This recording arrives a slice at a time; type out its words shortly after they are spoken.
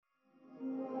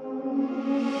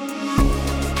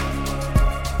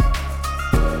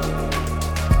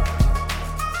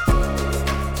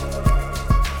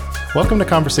Welcome to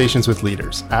Conversations with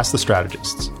Leaders, Ask the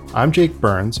Strategists. I'm Jake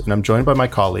Burns, and I'm joined by my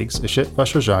colleagues Ishit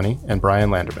Vashrajani and Brian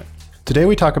Landerman. Today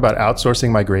we talk about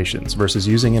outsourcing migrations versus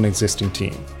using an existing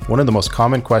team, one of the most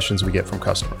common questions we get from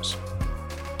customers.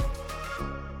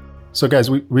 So guys,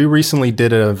 we recently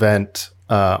did an event,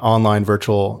 online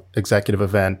virtual executive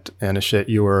event, and Ishit,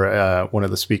 you were one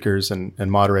of the speakers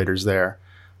and moderators there.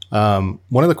 One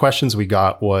of the questions we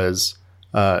got was,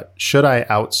 should I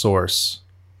outsource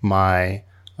my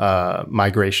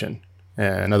migration?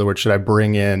 In other words, should I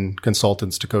bring in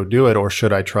consultants to go do it, or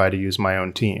should I try to use my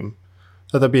own team?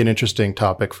 So that'd be an interesting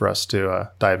topic for us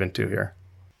to dive into here.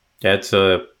 That's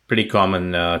a pretty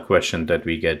common question that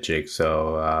we get, Jake.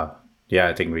 So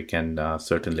I think we can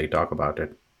certainly talk about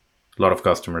it. A lot of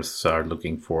customers are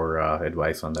looking for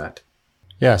advice on that.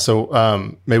 Yeah,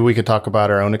 so maybe we could talk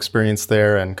about our own experience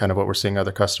there and kind of what we're seeing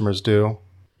other customers do.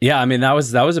 Yeah, I mean, that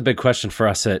was a big question for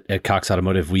us at Cox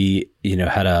Automotive. We,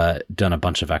 had done a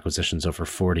bunch of acquisitions, over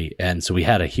 40. And so we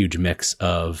had a huge mix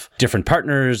of different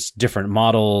partners, different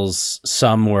models.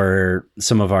 Some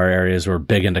of our areas were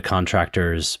big into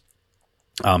contractors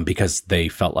because they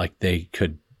felt like they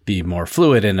could be more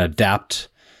fluid and adapt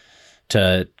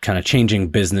to kind of changing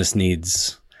business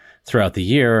needs throughout the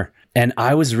year. And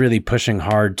I was really pushing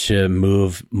hard to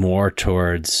move more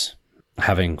towards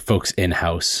having folks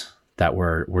in-house that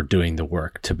were doing the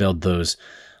work, to build those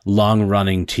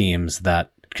long-running teams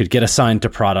that could get assigned to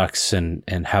products and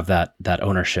have that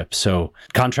ownership. So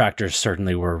contractors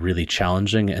certainly were really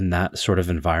challenging in that sort of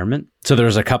environment. So there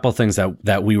was a couple things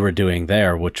that we were doing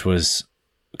there, which was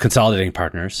consolidating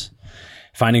partners,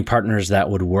 finding partners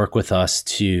that would work with us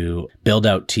to build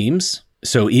out teams.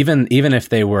 So even if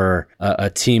they were a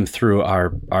team through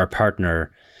our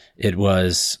partner, it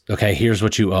was, okay, here's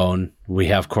what you own. We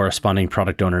have corresponding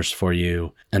product owners for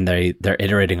you, and they're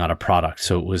iterating on a product.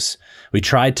 So we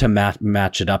tried to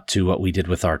match it up to what we did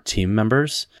with our team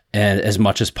members, and as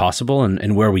much as possible.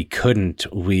 And where we couldn't,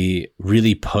 we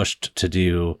really pushed to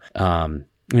do,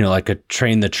 like a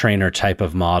train the trainer type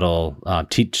of model,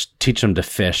 teach them to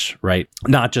fish, right?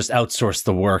 Not just outsource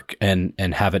the work and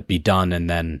have it be done and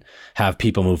then have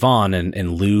people move on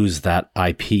and lose that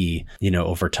IP,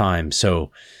 over time.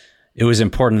 So it was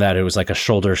important that it was like a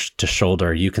shoulder to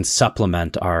shoulder. You can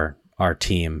supplement our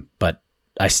team, but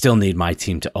I still need my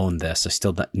team to own this. I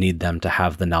still need them to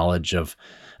have the knowledge of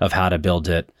how to build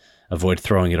it, avoid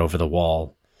throwing it over the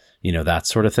wall, that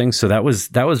sort of thing. So that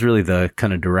was really the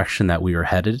kind of direction that we were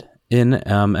headed in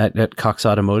at Cox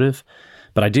Automotive.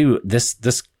 But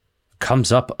this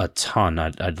comes up a ton.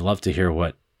 I'd love to hear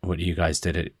what you guys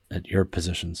did at your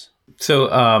positions.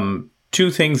 So two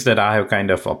things that I have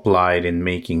kind of applied in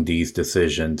making these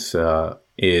decisions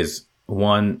is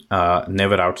one,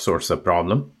 never outsource a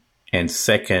problem. And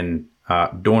second,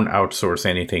 don't outsource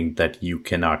anything that you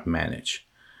cannot manage.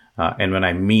 And when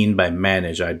I mean by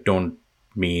manage, I don't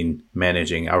mean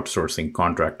managing outsourcing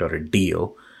contract or a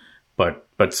deal,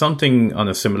 but something on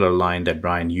a similar line that,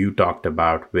 Brian, you talked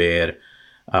about, where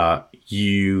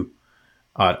you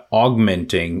are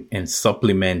augmenting and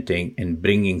supplementing and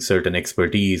bringing certain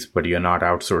expertise, but you're not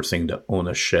outsourcing the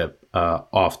ownership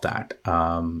of that.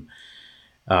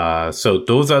 So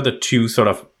those are the two sort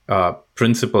of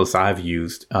principles I've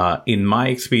used. In my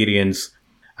experience,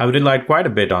 I've relied quite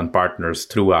a bit on partners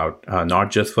throughout,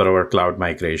 not just for our cloud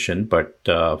migration, but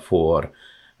for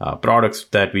products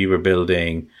that we were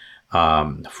building,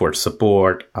 for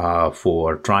support,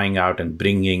 for trying out and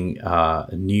bringing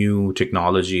new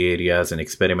technology areas and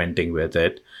experimenting with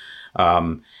it.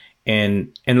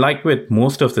 And like with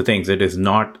most of the things, it is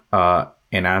not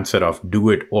an answer of do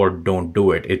it or don't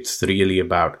do it. It's really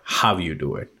about how you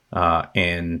do it.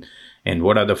 And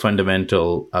what are the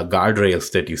fundamental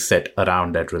guardrails that you set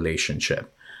around that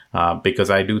relationship? Because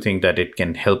I do think that it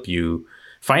can help you.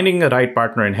 Finding a right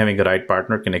partner and having a right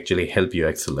partner can actually help you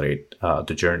accelerate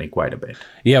the journey quite a bit.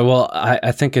 Yeah, well,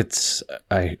 I think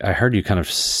I heard you kind of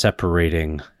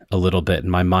separating a little bit,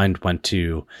 and my mind went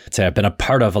to say I've been a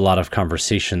part of a lot of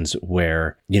conversations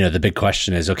where, the big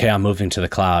question is, okay, I'm moving to the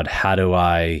cloud. How do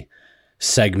I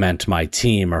segment my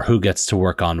team, or who gets to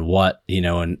work on what,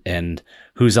 and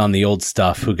who's on the old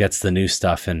stuff, who gets the new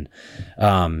stuff? And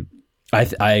I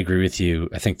agree with you.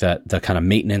 I think that the kind of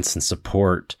maintenance and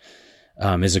support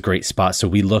is a great spot. So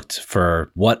we looked for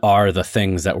what are the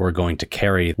things that we're going to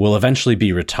carry, will eventually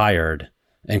be retired,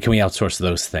 and can we outsource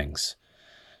those things?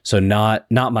 So not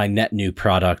my net new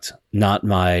product, not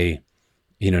my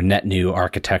net new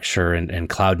architecture and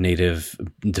cloud native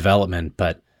development,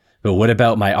 but what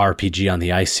about my RPG on the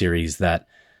iSeries that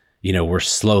we're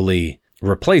slowly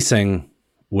replacing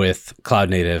with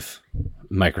cloud native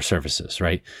microservices,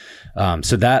 right?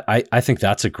 So that I think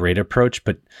that's a great approach.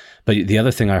 But the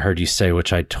other thing I heard you say,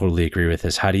 which I totally agree with,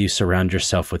 is how do you surround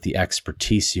yourself with the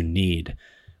expertise you need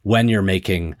when you're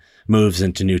making moves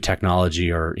into new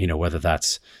technology, or whether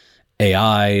that's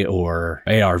AI or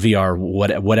AR, VR,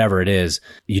 whatever it is,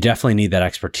 you definitely need that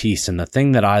expertise. And the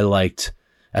thing that I liked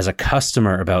as a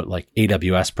customer about like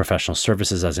AWS professional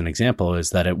services as an example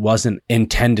is that it wasn't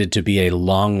intended to be a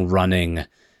long running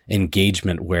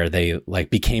engagement where they like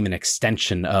became an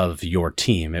extension of your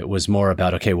team. It was more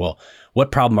about, okay, well,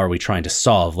 what problem are we trying to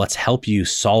solve? Let's help you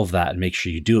solve that and make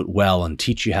sure you do it well and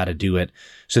teach you how to do it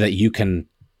so that you can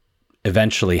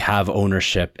eventually have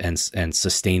ownership and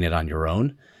sustain it on your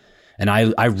own. And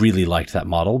I really liked that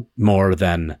model more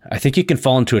than, I think you can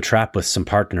fall into a trap with some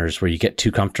partners where you get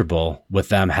too comfortable with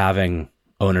them having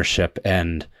ownership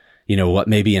and, what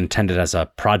may be intended as a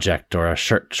project or a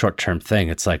short-term thing.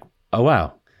 It's like, oh,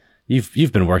 wow,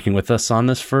 you've been working with us on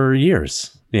this for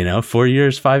years, 4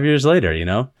 years, 5 years later,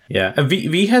 Yeah,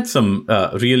 we had some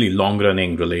really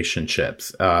long-running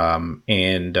relationships,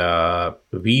 and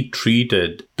we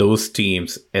treated those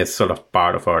teams as sort of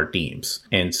part of our teams.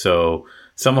 And so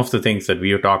some of the things that we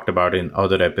have talked about in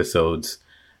other episodes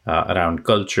around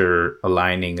culture,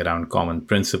 aligning around common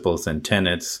principles and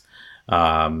tenets,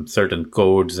 certain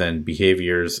codes and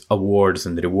behaviors, awards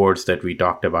and rewards that we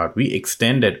talked about, we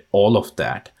extended all of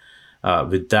that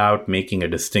without making a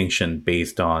distinction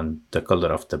based on the color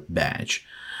of the badge.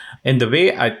 And the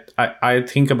way I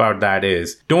think about that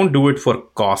is, don't do it for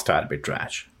cost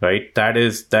arbitrage, right? That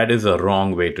is a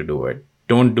wrong way to do it.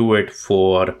 Don't do it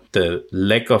for the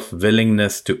lack of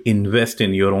willingness to invest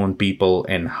in your own people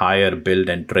and hire, build,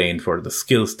 and train for the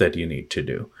skills that you need to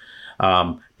do.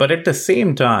 But at the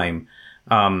same time,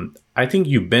 I think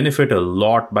you benefit a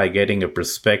lot by getting a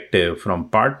perspective from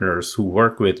partners who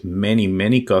work with many,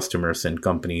 many customers and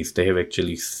companies. They have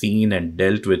actually seen and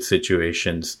dealt with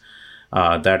situations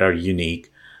that are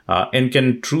unique and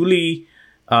can truly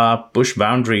push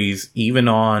boundaries even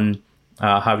on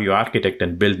how you architect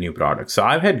and build new products. So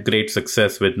I've had great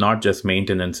success with not just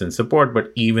maintenance and support,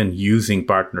 but even using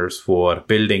partners for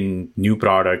building new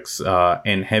products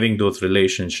and having those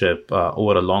relationships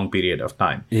over a long period of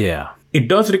time. Yeah. It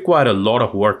does require a lot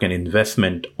of work and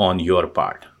investment on your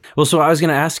part. Well, so I was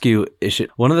going to ask you, Ishit,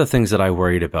 one of the things that I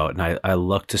worried about, and I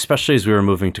looked, especially as we were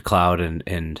moving to cloud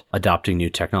and adopting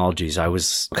new technologies, I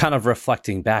was kind of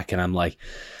reflecting back and I'm like,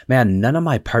 man, none of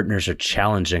my partners are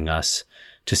challenging us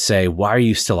to say, why are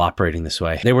you still operating this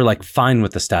way? They were like fine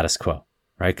with the status quo,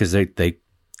 right? Because they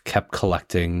kept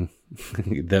collecting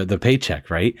the paycheck,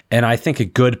 right? And I think a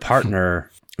good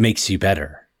partner makes you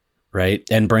better, right?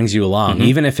 And brings you along,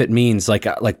 even if it means like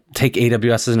take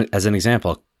AWS as an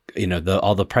example.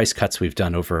 All the price cuts we've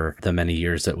done over the many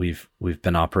years that we've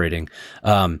been operating.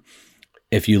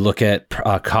 If you look at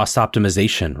cost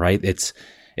optimization, right?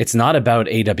 It's not about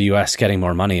AWS getting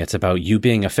more money. It's about you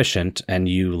being efficient and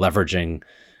you leveraging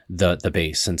the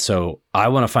base. And so I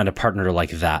want to find a partner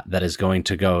like that is going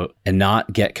to go and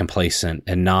not get complacent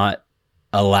and not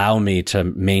allow me to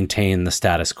maintain the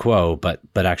status quo, but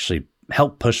actually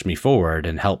help push me forward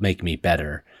and help make me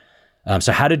better.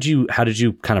 So how did you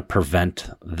kind of prevent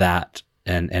that,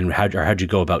 and how'd you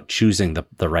go about choosing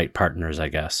the right partners, I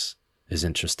guess, is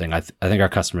interesting. I think our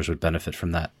customers would benefit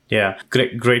from that. Yeah,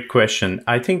 great question.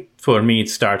 I think for me, it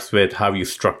starts with how you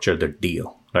structure the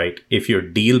deal, right? If your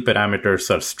deal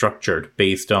parameters are structured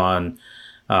based on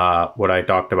what I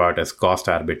talked about as cost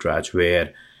arbitrage,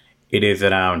 where it is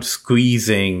around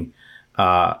squeezing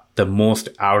the most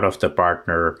out of the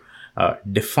partner,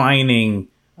 defining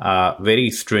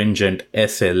very stringent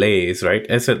SLAs,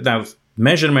 right? Now,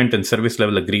 measurement and service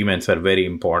level agreements are very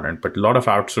important, but a lot of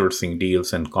outsourcing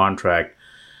deals and contract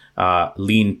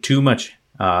lean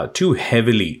too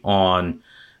heavily on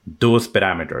those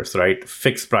parameters, right?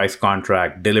 Fixed price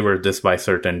contract, deliver this by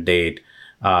certain date,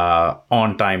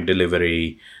 on-time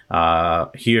delivery.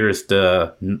 Here's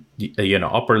the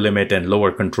upper limit and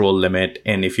lower control limit,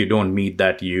 and if you don't meet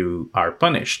that, you are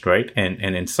punished, right? And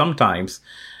in sometimes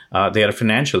there are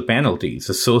financial penalties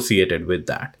associated with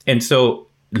that. And so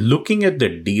looking at the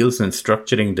deals and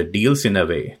structuring the deals in a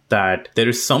way that there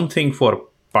is something for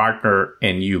partner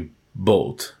and you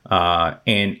both,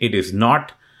 and it is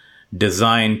not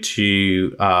designed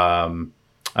to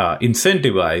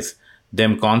incentivize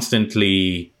them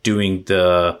constantly doing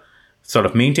the sort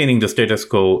of maintaining the status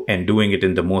quo and doing it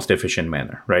in the most efficient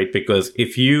manner, right? Because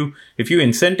if you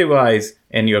incentivize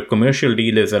and your commercial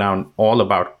deal is around all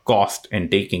about cost and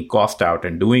taking cost out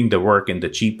and doing the work in the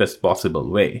cheapest possible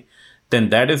way, then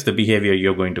that is the behavior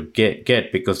you're going to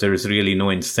get because there is really no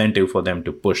incentive for them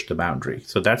to push the boundary.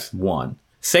 So that's one.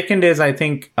 Second is, I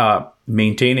think,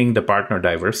 maintaining the partner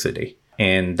diversity.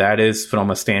 And that is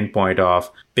from a standpoint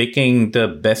of picking the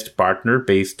best partner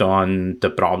based on the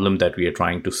problem that we are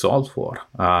trying to solve for.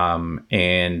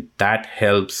 And that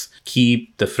helps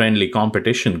keep the friendly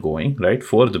competition going, right,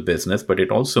 for the business, but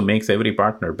it also makes every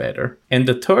partner better. And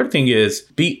the third thing is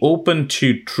be open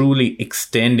to truly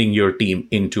extending your team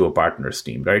into a partner's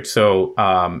team, right? So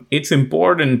it's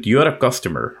important, you're a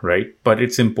customer, right? But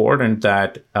it's important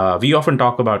that we often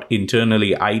talk about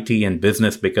internally IT and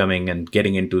business becoming and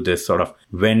getting into this sort of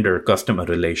vendor-customer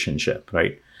relationship,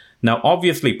 right? Now,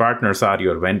 obviously, partners are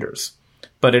your vendors,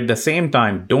 but at the same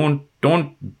time, don't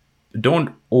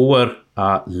over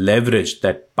leverage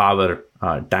that power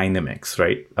dynamics,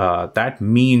 right? That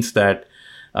means that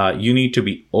you need to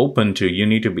be open to, you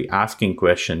need to be asking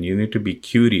questions, you need to be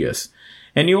curious,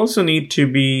 and you also need to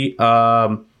be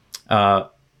willing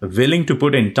to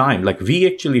put in time. Like we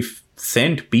actually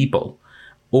sent people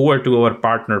over to our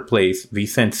partner place. We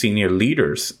sent senior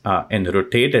leaders and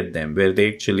rotated them where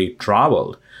they actually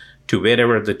traveled to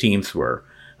wherever the teams were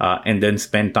and then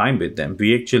spent time with them.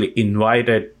 We actually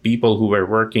invited people who were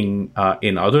working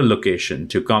in other locations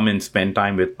to come and spend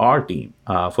time with our team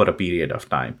for a period of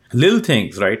time. Little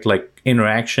things, right? Like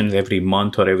interactions every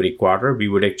month or every quarter, we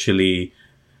would actually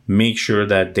make sure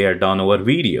that they are done over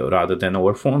video rather than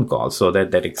over phone calls so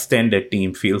that that extended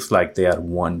team feels like they are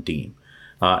one team.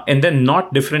 And then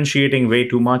not differentiating way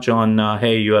too much on,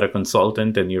 hey, you are a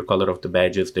consultant and your color of the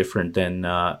badge is different than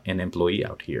an employee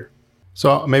out here.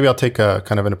 So maybe I'll take a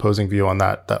kind of an opposing view on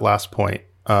that last point.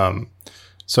 So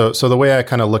the way I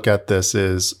kind of look at this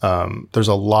is there's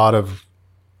a lot of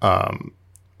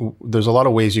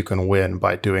ways you can win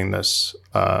by doing this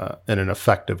in an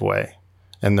effective way,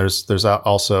 and there's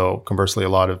also conversely a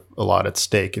lot at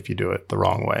stake if you do it the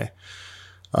wrong way.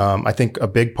 I think a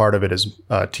big part of it is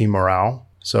team morale.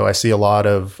 So I see a lot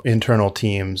of internal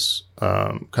teams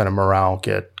kind of morale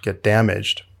get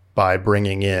damaged by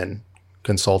bringing in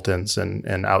consultants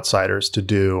and outsiders to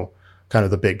do kind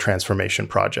of the big transformation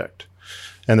project.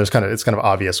 And it's kind of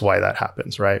obvious why that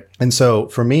happens, right? And so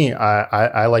for me,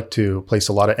 I like to place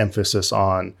a lot of emphasis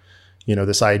on,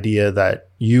 this idea that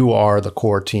you are the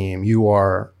core team, you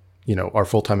are, our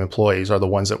full-time employees are the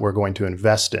ones that we're going to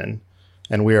invest in.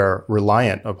 And we are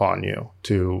reliant upon you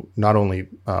to not only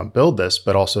build this,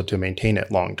 but also to maintain it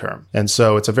long term. And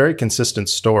so it's a very consistent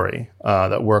story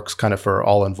that works kind of for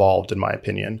all involved, in my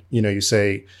opinion. You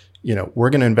say, we're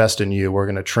going to invest in you, we're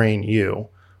going to train you,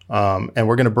 and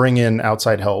we're going to bring in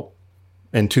outside help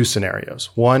in two scenarios.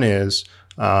 One is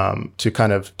to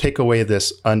kind of take away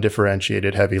this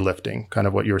undifferentiated heavy lifting, kind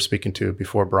of what you were speaking to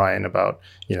before, Brian, about,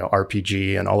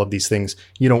 RPG and all of these things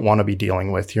you don't want to be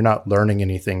dealing with. You're not learning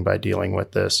anything by dealing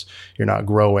with this. You're not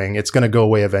growing. It's going to go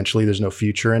away eventually. There's no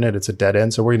future in it. It's a dead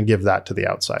end. So we're going to give that to the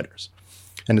outsiders.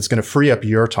 And it's going to free up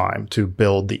your time to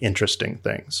build the interesting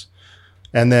things.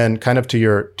 And then kind of to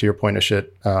your point, Ishit,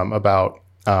 about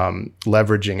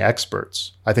leveraging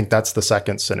experts. I think that's the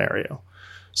second scenario.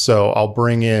 So I'll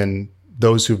bring in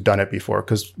those who've done it before,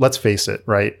 because let's face it,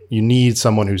 right? You need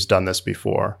someone who's done this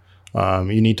before.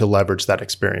 You need to leverage that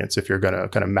experience if you're going to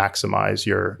kind of maximize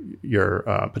your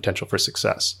potential for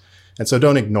success. And so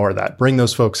don't ignore that. Bring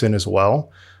those folks in as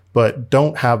well, but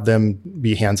don't have them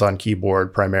be hands-on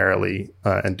keyboard primarily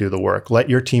and do the work. Let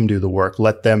your team do the work.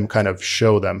 Let them kind of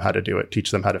show them how to do it,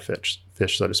 teach them how to fish,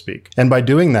 so to speak. And by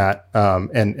doing that,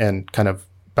 and kind of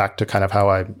back to kind of how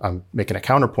I'm making a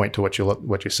counterpoint to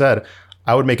what you said,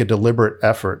 I would make a deliberate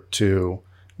effort to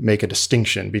make a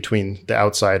distinction between the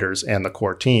outsiders and the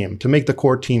core team to make the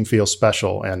core team feel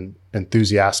special and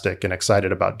enthusiastic and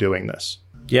excited about doing this.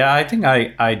 Yeah, I think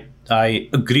I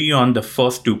agree on the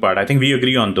first two part. I think we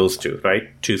agree on those two, right?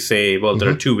 To say, well, there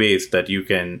are two ways that you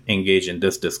can engage in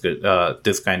this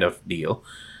kind of deal.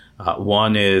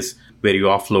 One is where you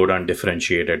offload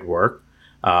undifferentiated work.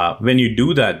 When you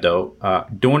do that, though,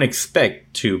 don't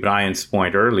expect, to Brian's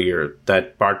point earlier,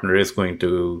 that partner is going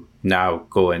to now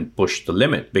go and push the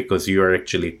limit, because you are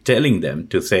actually telling them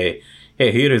to say,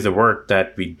 hey, here is a work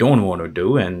that we don't want to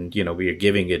do, and we are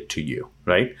giving it to you,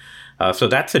 right? So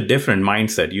that's a different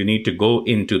mindset. You need to go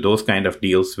into those kind of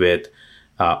deals with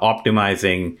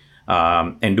optimizing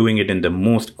and doing it in the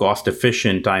most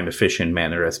cost-efficient, time-efficient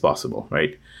manner as possible,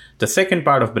 right? The second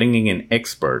part of bringing in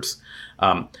experts,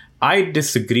 I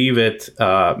disagree with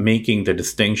making the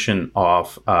distinction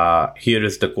of here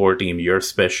is the core team, you're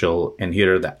special, and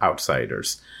here are the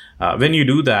outsiders. When you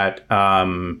do that,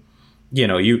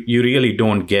 you really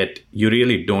don't get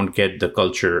the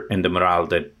culture and the morale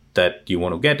that you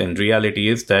want to get. And reality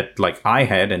is that, like I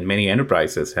had and many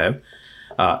enterprises have,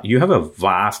 you have a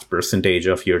vast percentage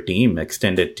of your team,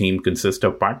 extended team, consists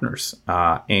of partners.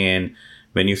 And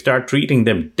when you start treating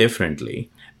them differently,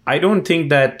 I don't think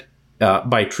that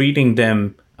by treating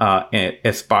them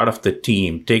as part of the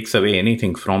team takes away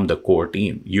anything from the core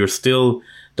team.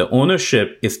 The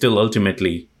ownership is still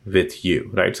ultimately with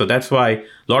you, right? So that's why a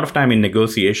lot of time in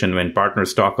negotiation, when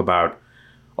partners talk about,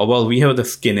 oh, well, we have the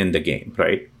skin in the game,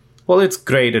 right? Well, it's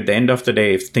great. At the end of the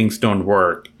day, if things don't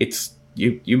work,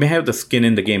 you may have the skin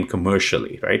in the game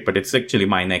commercially, right? But it's actually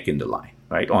my neck in the line,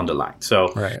 right? On the line.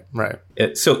 So, right.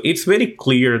 So it's very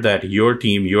clear that your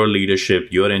team, your leadership,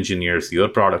 your engineers, your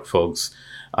product folks,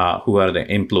 who are the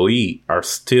employee,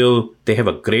 they have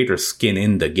a greater skin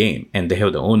in the game and they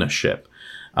have the ownership.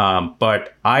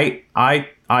 But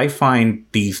I find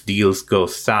these deals go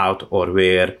south, or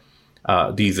where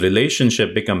these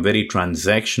relationships become very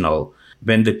transactional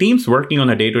when the team's working on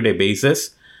a day-to-day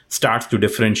basis starts to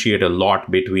differentiate a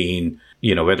lot between,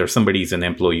 whether somebody's an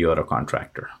employee or a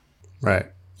contractor. Right.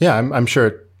 Yeah, I'm sure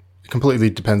it completely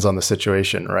depends on the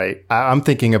situation, right? I'm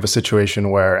thinking of a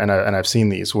situation where, and I've seen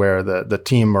these, where the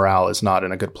team morale is not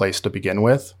in a good place to begin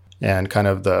with. And kind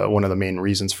of one of the main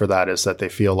reasons for that is that they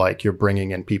feel like you're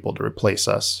bringing in people to replace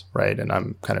us, right? And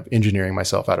I'm kind of engineering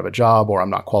myself out of a job, or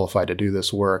I'm not qualified to do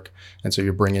this work. And so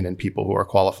you're bringing in people who are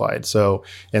qualified. So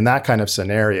in that kind of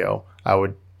scenario, I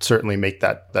would certainly make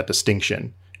that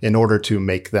distinction in order to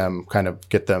make them kind of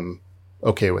get them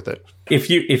okay with it.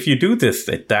 If you do this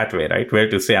that way, right, where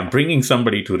to say I'm bringing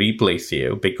somebody to replace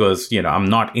you because, I'm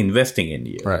not investing in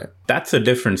you. Right. That's a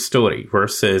different story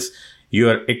versus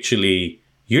you're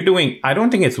doing, I don't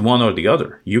think it's one or the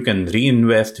other. You can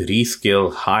reinvest,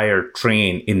 reskill, hire,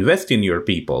 train, invest in your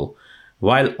people,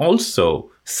 while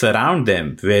also surround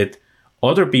them with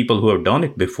other people who have done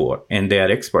it before and they are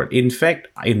expert. In fact,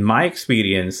 in my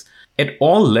experience, at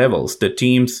all levels, the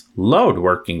teams loved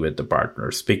working with the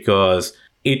partners because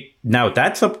now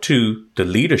that's up to the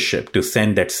leadership to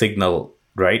send that signal,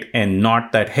 right? And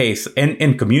not that, hey,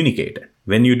 and communicate it.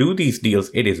 When you do these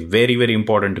deals, it is very, very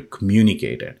important to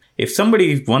communicate it. If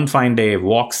somebody one fine day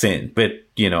walks in with,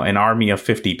 an army of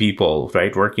 50 people,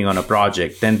 right, working on a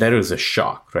project, then there is a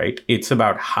shock, right? It's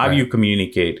about how you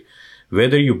communicate,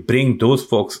 whether you bring those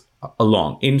folks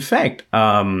along. In fact,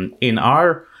 in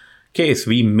our case,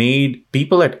 we made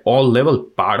people at all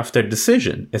levels part of the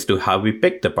decision as to how we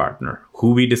picked the partner,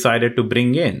 who we decided to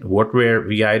bring in,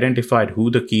 we identified who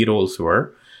the key roles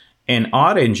were. And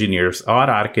our engineers, our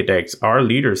architects, our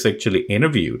leaders actually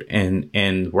interviewed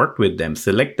and worked with them,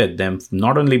 selected them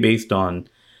not only based on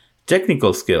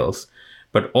technical skills,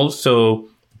 but also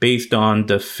based on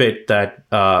the fit that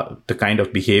the kind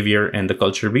of behavior and the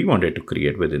culture we wanted to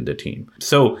create within the team.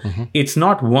 So it's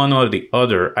not one or the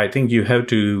other. I think you have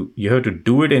to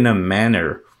do it in a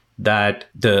manner that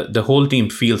the whole team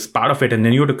feels part of it, and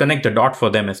then you have to connect the dot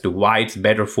for them as to why it's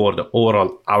better for the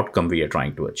overall outcome we are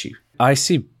trying to achieve. I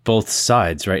see both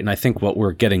sides, right? And I think what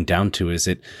we're getting down to is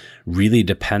it really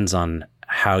depends on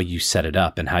how you set it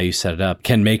up, and how you set it up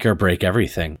can make or break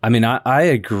everything. I mean, I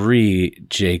agree,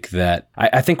 Jake, that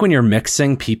I think when you're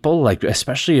mixing people, like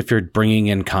especially if you're bringing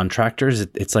in contractors,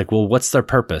 it's like, well, what's their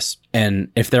purpose?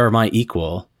 And if they're my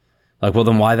equal, like, well,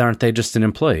 then why aren't they just an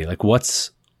employee? Like,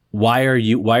 why are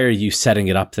you setting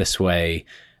it up this way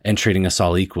and treating us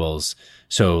all equals?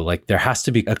 So like there has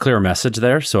to be a clear message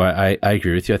there. So I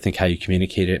agree with you. I think how you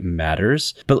communicate it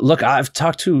matters. But look, I've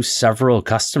talked to several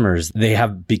customers. They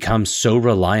have become so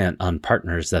reliant on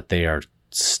partners that they are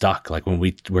stuck. Like when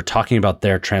we're talking about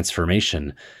their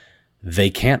transformation, they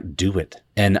can't do it.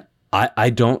 And I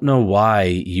don't know why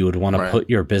you would want to put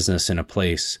your business in a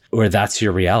place where that's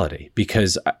your reality,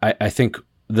 because I think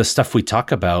the stuff we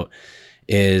talk about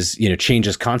is, change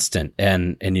is constant,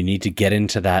 and you need to get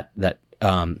into that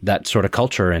sort of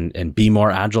culture and be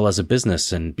more agile as a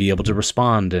business and be able to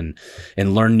respond and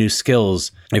learn new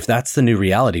skills. If that's the new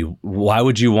reality, why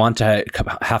would you want to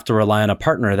have to rely on a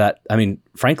partner that, I mean,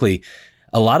 frankly,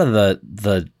 a lot of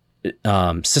the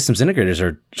systems integrators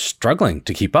are struggling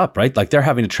to keep up, right? Like they're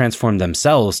having to transform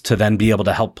themselves to then be able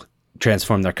to help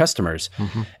transform their customers.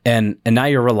 And now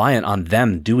you're reliant on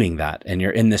them doing that. And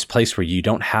you're in this place where you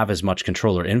don't have as much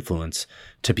control or influence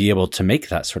to be able to make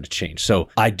that sort of change. So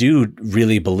I do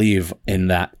really believe in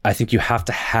that. I think you have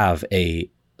to have a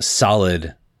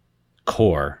solid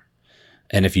core.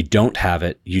 And if you don't have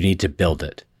it, you need to build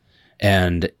it.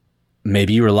 And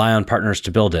maybe you rely on partners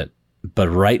to build it. But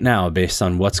right now, based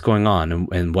on what's going on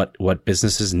and what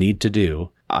businesses need to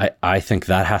do, I think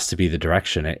that has to be the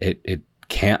direction. It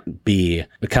can't be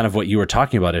kind of what you were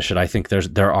talking about, Ishit. I think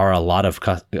there are a lot of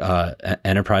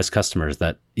enterprise customers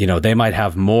that, they might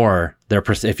have more.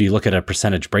 If you look at a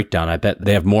percentage breakdown, I bet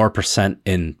they have more percent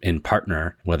in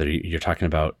partner, whether you're talking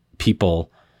about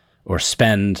people or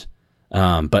spend,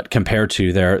 but compared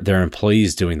to their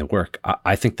employees doing the work,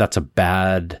 I think that's a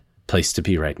bad place to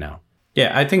be right now.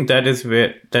 Yeah, I think that is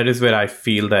where I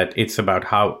feel that it's about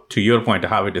how, to your point,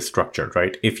 how it is structured,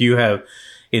 right? If you have,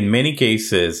 in many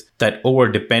cases, that over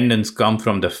dependence come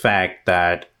from the fact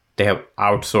that they have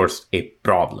outsourced a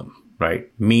problem,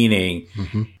 right? Meaning,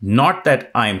 not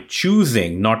that I'm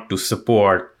choosing not to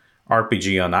support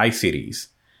RPG on iSeries,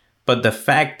 but the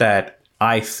fact that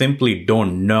I simply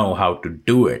don't know how to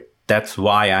do it. That's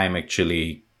why I'm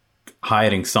actually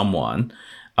hiring someone,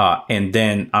 and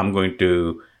then I'm going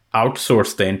to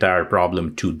outsource the entire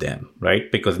problem to them, right?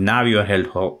 Because now you're held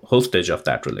hostage of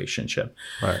that relationship.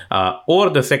 Right. Or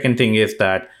the second thing is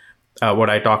that what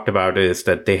I talked about is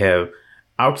that they have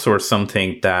outsourced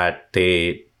something that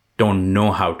they don't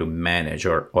know how to manage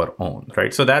or own,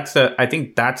 right? So I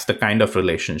think that's the kind of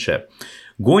relationship.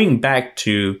 Going back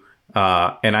to,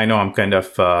 and I know I'm kind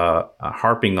of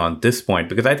harping on this point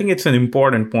because I think it's an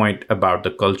important point about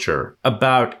the culture,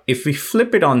 about if we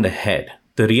flip it on the head,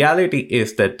 the reality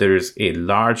is that there's a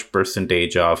large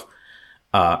percentage of,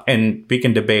 and we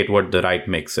can debate what the right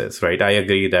mix is, right? I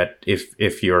agree that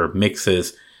if your mix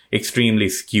is extremely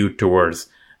skewed towards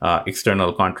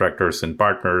external contractors and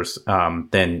partners,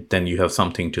 then you have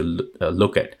something to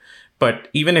look at. But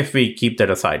even if we keep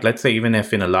that aside, let's say even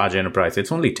if in a large enterprise,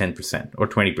 it's only 10% or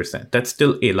 20%, that's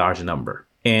still a large number.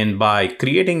 And by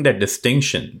creating that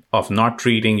distinction of not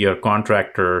treating your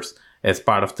contractors as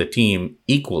part of the team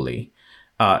equally,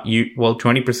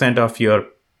 20% of your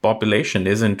population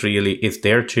is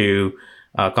there to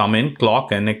come in,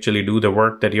 clock, and actually do the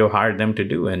work that you hired them to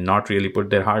do and not really put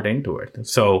their heart into it.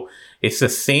 So it's the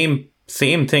same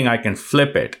thing. I can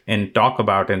flip it and talk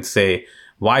about and say,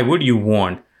 why would you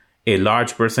want a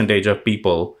large percentage of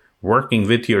people working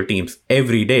with your teams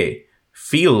every day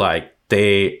feel like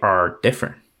they are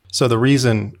different? So the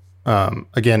reason,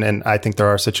 again, and I think there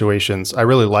are situations, I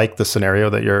really like the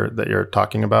scenario that you're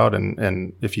talking about.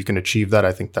 And if you can achieve that,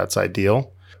 I think that's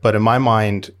ideal. But in my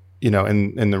mind, in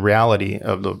the reality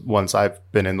of the ones I've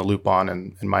been in the loop on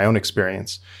and in my own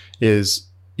experience is,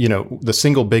 the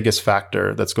single biggest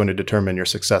factor that's going to determine your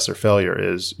success or failure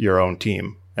is your own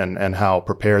team and how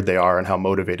prepared they are and how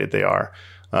motivated they are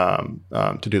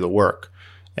to do the work.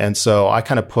 And so I'm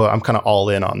kind of all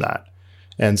in on that.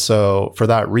 And so for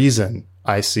that reason,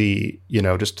 I see,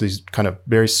 just these kind of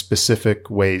very specific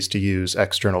ways to use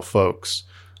external folks,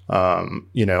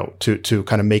 to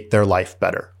kind of make their life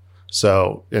better.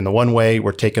 So in the one way,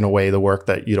 we're taking away the work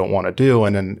that you don't want to do.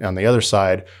 And then on the other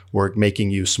side, we're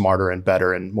making you smarter and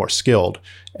better and more skilled.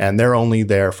 And they're only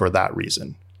there for that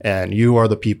reason. And you are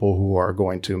the people who are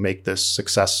going to make this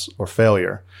success or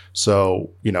failure.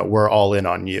 So, we're all in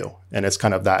on you. And it's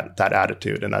kind of that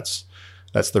attitude. And that's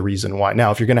the reason why.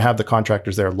 Now, if you're going to have the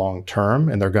contractors there long term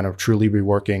and they're going to truly be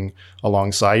working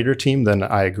alongside your team, then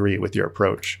I agree with your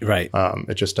approach. Right.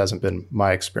 It just hasn't been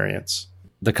my experience.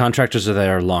 The contractors are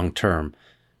there long term.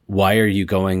 Why are you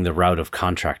going the route of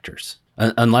contractors?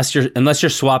 Unless you're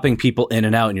swapping people in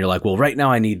and out, and you're like, well, right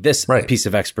now I need this piece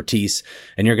of expertise,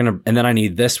 and then I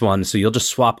need this one, so you'll just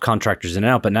swap contractors in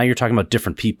and out. But now you're talking about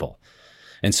different people.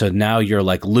 And so now you're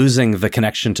like losing the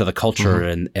connection to the culture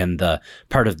and the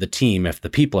part of the team if the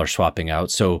people are swapping out.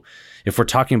 So if we're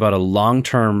talking about a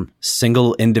long-term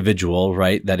single individual,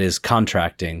 right, that is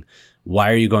contracting,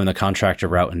 why are you going the contractor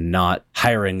route and not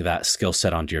hiring that skill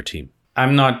set onto your team?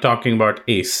 I'm not talking about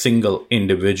a single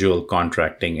individual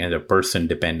contracting and a person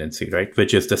dependency, right?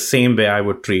 Which is the same way I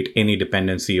would treat any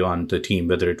dependency on the team,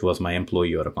 whether it was my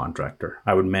employee or a contractor.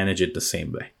 I would manage it the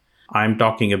same way. I'm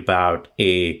talking about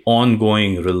a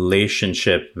ongoing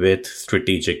relationship with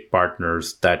strategic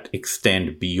partners that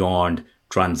extend beyond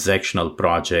transactional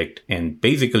project and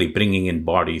basically bringing in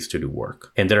bodies to do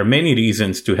work. And there are many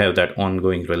reasons to have that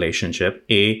ongoing relationship.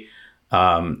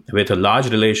 With a large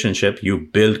relationship, you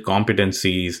build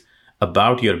competencies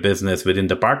about your business within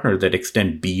the partner that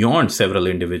extend beyond several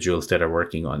individuals that are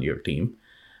working on your team.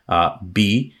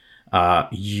 B,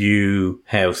 you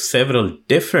have several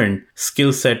different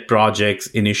skill set projects,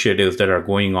 initiatives that are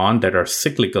going on that are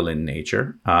cyclical in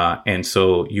nature. And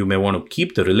so you may want to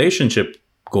keep the relationship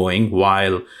going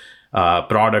while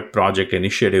product, project,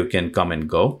 initiative can come and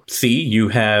go. C, you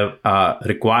have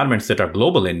requirements that are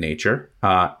global in nature,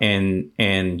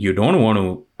 and you don't want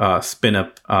to spin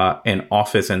up an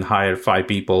office and hire 5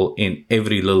 people in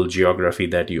every little geography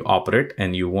that you operate.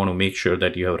 And you want to make sure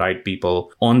that you have right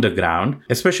people on the ground,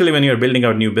 especially when you're building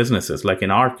out new businesses. Like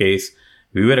in our case,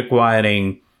 we were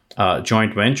acquiring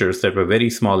joint ventures that were very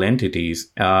small entities.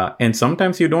 And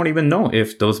sometimes you don't even know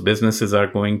if those businesses are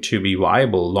going to be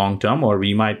viable long term, or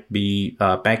we might be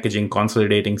packaging,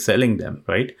 consolidating, selling them,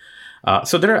 right?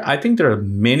 So I think there are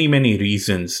many, many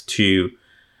reasons to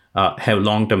have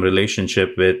long-term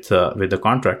relationship with the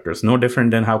contractors. No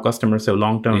different than how customers have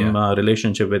long-term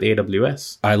relationship with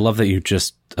AWS. I love that you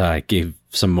just gave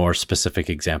some more specific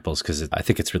examples, because I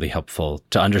think it's really helpful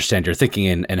to understand your thinking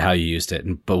and how you used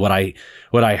it. But what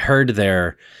I heard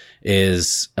there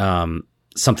is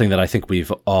something that I think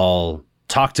we've all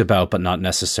talked about, but not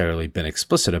necessarily been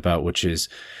explicit about, which is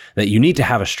that you need to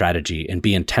have a strategy and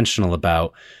be intentional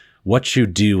about what you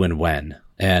do and when.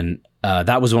 And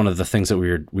that was one of the things that we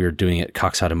were doing at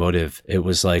Cox Automotive. It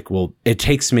was like, well, it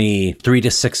takes me 3 to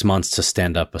 6 months to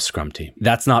stand up a Scrum team.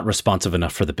 That's not responsive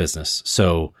enough for the business.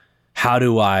 So how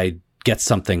do I get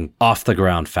something off the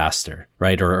ground faster,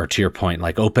 right? Or to your point,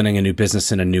 like opening a new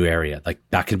business in a new area, like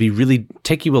that could be really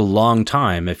take you a long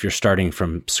time if you're starting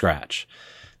from scratch.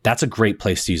 That's a great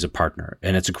place to use a partner.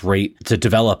 And it's great to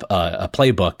develop a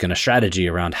playbook and a strategy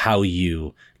around how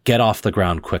you get off the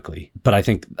ground quickly. But I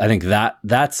think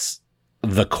that's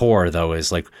the core, though,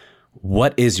 is like,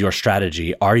 what is your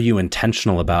strategy? Are you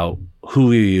intentional about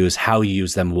who you use, how you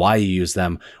use them, why you use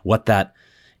them, what that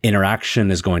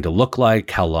interaction is going to look like,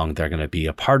 how long they're going to be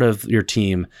a part of your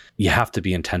team? You have to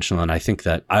be intentional. And I think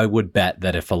that I would bet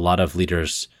that if a lot of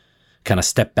leaders kind of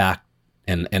step back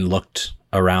and looked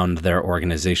around their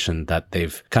organization, that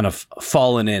they've kind of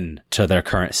fallen in to their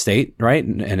current state, right?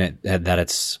 And that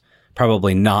it's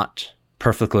probably not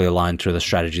perfectly aligned to the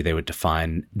strategy they would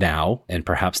define now, and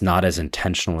perhaps not as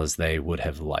intentional as they would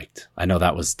have liked. I know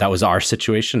that was our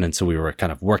situation, and so we were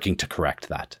kind of working to correct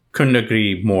that. Couldn't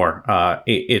agree more.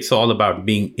 It's all about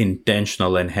being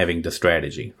intentional and having the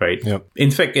strategy, right? Yep.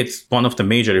 In fact, it's one of the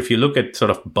major, if you look at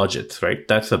sort of budgets, right?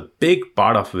 That's a big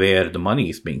part of where the money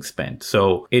is being spent.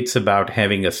 So it's about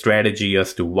having a strategy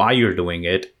as to why you're doing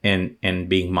it, and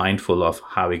being mindful of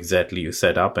how exactly you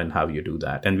set up and how you do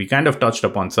that. And we kind of touched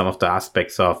upon some of the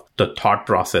aspects of the thought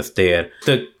process there.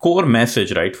 The core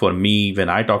message, right, for me when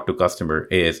I talk to customer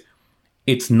is,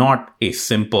 it's not a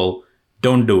simple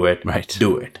don't do it, right,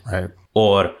 do it. Right.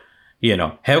 Or,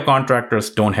 have contractors,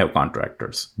 don't have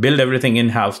contractors. Build everything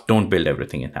in-house, don't build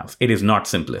everything in-house. It is not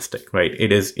simplistic, right?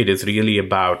 It is really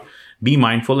about be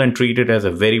mindful and treat it as a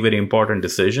very, very important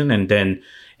decision, and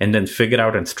then figure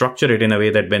out and structure it in a way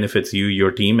that benefits you,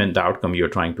 your team, and the outcome you're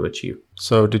trying to achieve.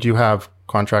 So did you have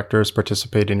contractors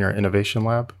participate in your innovation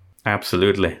lab?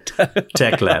 Absolutely.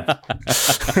 Tech lab.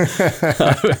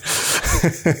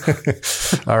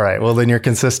 All right. Well, then you're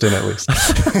consistent at least.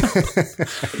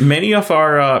 Many of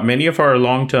our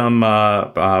long-term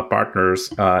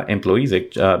partners, employees,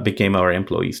 became our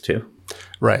employees too.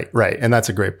 Right. And that's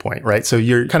a great point, right? So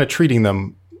you're kind of treating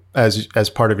them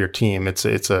as part of your team. It's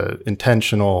a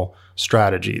intentional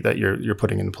strategy that you're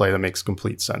putting into play that makes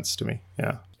complete sense to me.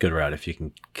 Yeah. Good route if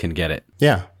you can get it.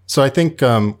 Yeah. So I think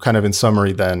kind of in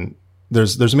summary then,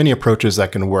 there's many approaches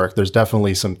that can work. There's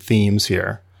definitely some themes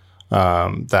here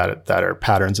that are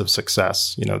patterns of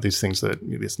success. These things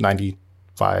these 98%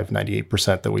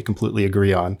 that we completely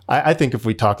agree on. I think if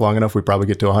we talk long enough, we probably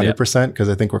get to 100%, because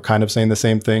I think we're kind of saying the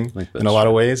same thing in a lot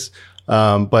of ways.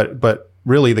 But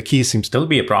really the key seems to still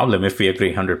be a problem if we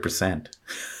agree 100%.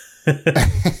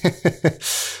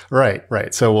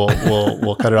 Right. So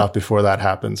we'll cut it off before that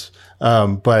happens.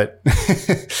 But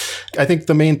I think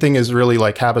the main thing is really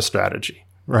like have a strategy,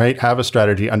 right? Have a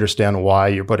strategy, understand why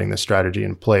you're putting the strategy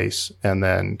in place, and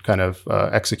then kind of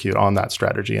execute on that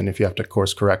strategy. And if you have to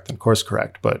course correct, then course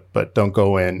correct, but don't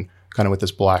go in kind of with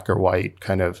this black or white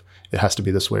kind of, it has to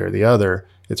be this way or the other.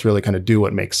 It's really kind of do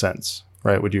what makes sense.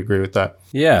 Right. Would you agree with that?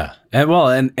 Yeah.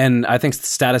 And I think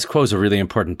status quo is a really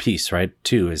important piece, right?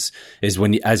 Too, is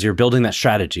when as you're building that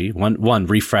strategy, one,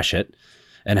 refresh it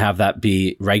and have that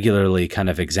be regularly kind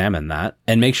of examine that,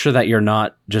 and make sure that you're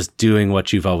not just doing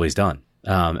what you've always done.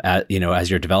 As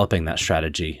you're developing that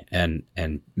strategy, and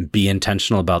be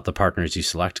intentional about the partners you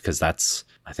select, because I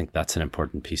think that's an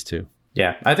important piece too.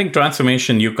 Yeah, I think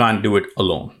transformation, you can't do it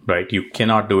alone, right? You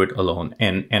cannot do it alone.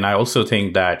 And I also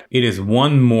think that it is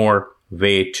one more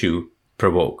way to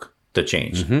provoke, the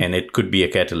change. And it could be a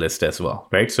catalyst as well,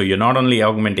 right? So you're not only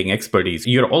augmenting expertise,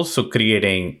 you're also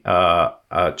creating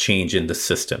a change in the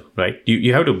system, right?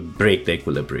 You have to break the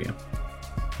equilibrium.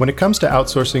 When it comes to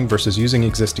outsourcing versus using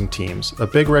existing teams, a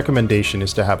big recommendation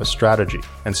is to have a strategy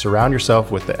and surround yourself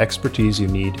with the expertise you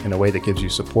need in a way that gives you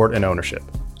support and ownership,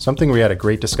 something we had a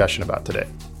great discussion about today.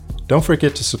 Don't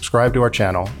forget to subscribe to our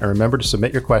channel and remember to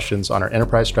submit your questions on our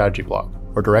enterprise strategy blog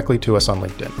or directly to us on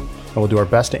LinkedIn, and we'll do our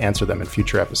best to answer them in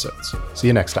future episodes. See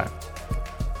you next time.